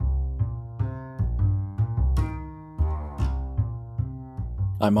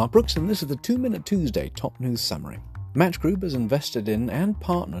I'm Mark Brooks, and this is the 2-Minute Tuesday Top News Summary. Match Group has invested in and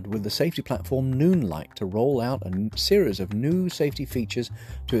partnered with the safety platform Noonlight to roll out a series of new safety features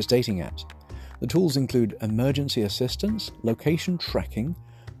to its dating apps. The tools include emergency assistance, location tracking,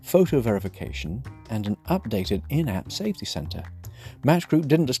 photo verification, and an updated in-app safety center. Match Group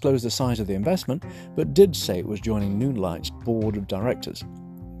didn't disclose the size of the investment, but did say it was joining Noonlight's board of directors.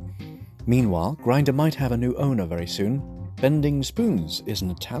 Meanwhile, Grindr might have a new owner very soon. Bending Spoons is an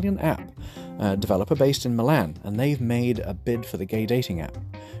Italian app developer based in Milan, and they've made a bid for the gay dating app.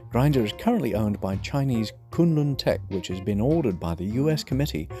 Grindr is currently owned by Chinese Kunlun Tech, which has been ordered by the US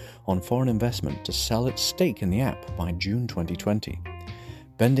Committee on Foreign Investment to sell its stake in the app by June 2020.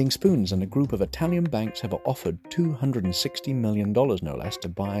 Bending Spoons and a group of Italian banks have offered $260 million, no less, to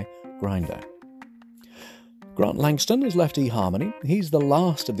buy Grindr. Grant Langston has left eHarmony. He's the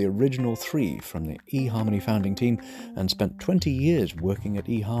last of the original 3 from the eHarmony founding team and spent 20 years working at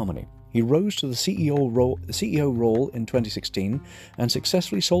eHarmony. He rose to the CEO role in 2016 and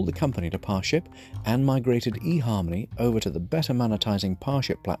successfully sold the company to Parship and migrated eHarmony over to the better monetizing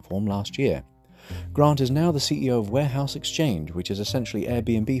Parship platform last year. Grant is now the CEO of Warehouse Exchange, which is essentially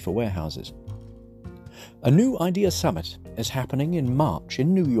Airbnb for warehouses. A new Idea Summit is happening in March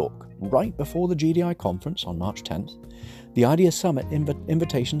in New York, right before the GDI conference on March 10th. The Idea Summit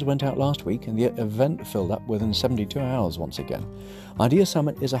invitations went out last week, and the event filled up within 72 hours once again. Idea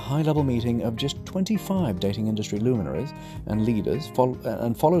Summit is a high-level meeting of just 25 dating industry luminaries and leaders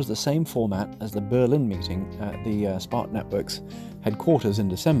and follows the same format as the Berlin meeting at the Spark Network's headquarters in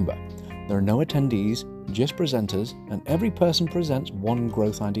December. There are no attendees, just presenters, and every person presents one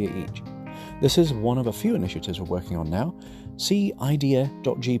growth idea each. This is one of a few initiatives we're working on now. See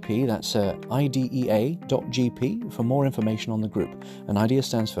idea.gp, that's idea.gp, for more information on the group. And IDEA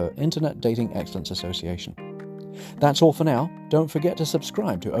stands for Internet Dating Excellence Association. That's all for now. Don't forget to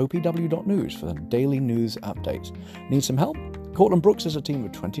subscribe to opw.news for the daily news updates. Need some help? Cortland Brooks is a team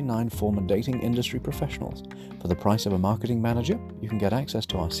of 29 former dating industry professionals. For the price of a marketing manager, you can get access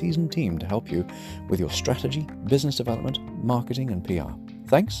to our seasoned team to help you with your strategy, business development, marketing, and PR.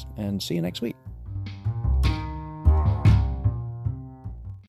 Thanks, and see you next week.